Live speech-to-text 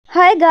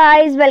Hi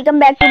guys, welcome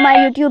back to my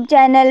YouTube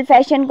channel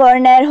Fashion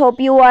Corner. Hope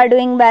you are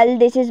doing well.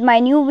 This is my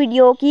new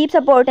video. Keep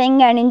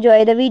supporting and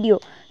enjoy the video.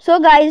 So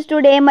guys,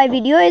 today my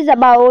video is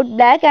about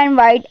black and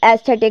white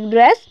aesthetic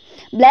dress.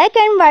 Black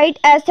and white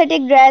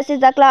aesthetic dress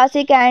is a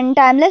classic and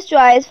timeless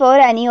choice for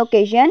any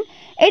occasion.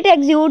 It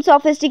exudes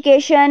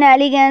sophistication,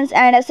 elegance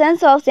and a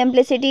sense of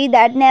simplicity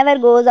that never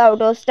goes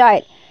out of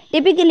style.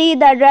 Typically,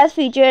 the dress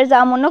features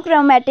a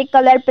monochromatic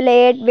color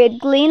palette with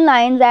clean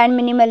lines and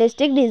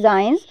minimalistic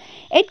designs.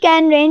 It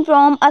can range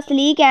from a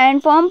sleek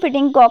and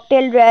form-fitting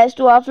cocktail dress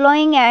to a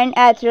flowing and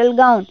ethereal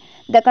gown.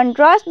 The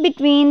contrast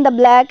between the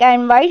black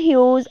and white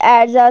hues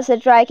adds a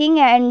striking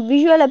and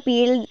visual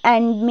appeal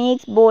and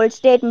makes bold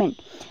statement.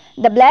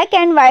 The black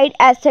and white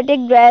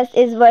aesthetic dress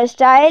is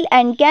versatile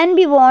and can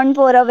be worn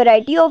for a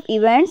variety of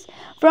events,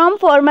 from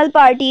formal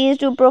parties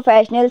to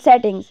professional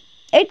settings.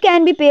 It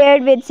can be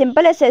paired with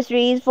simple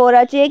accessories for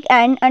a chic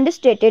and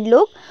understated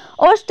look,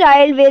 or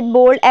styled with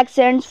bold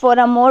accents for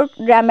a more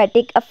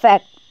dramatic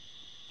effect.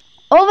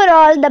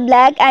 Overall, the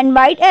black and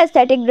white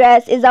aesthetic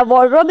dress is a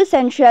wardrobe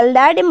essential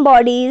that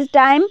embodies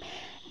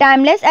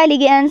timeless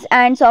elegance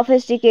and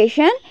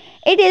sophistication.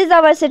 It is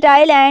a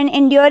versatile and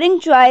enduring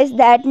choice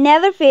that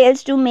never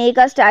fails to make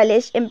a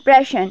stylish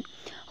impression.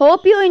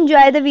 Hope you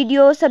enjoy the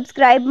video.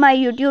 Subscribe my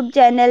YouTube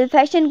channel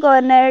Fashion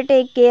Corner.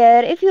 Take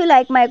care. If you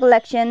like my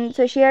collection,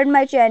 so share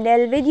my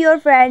channel with your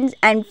friends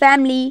and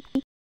family.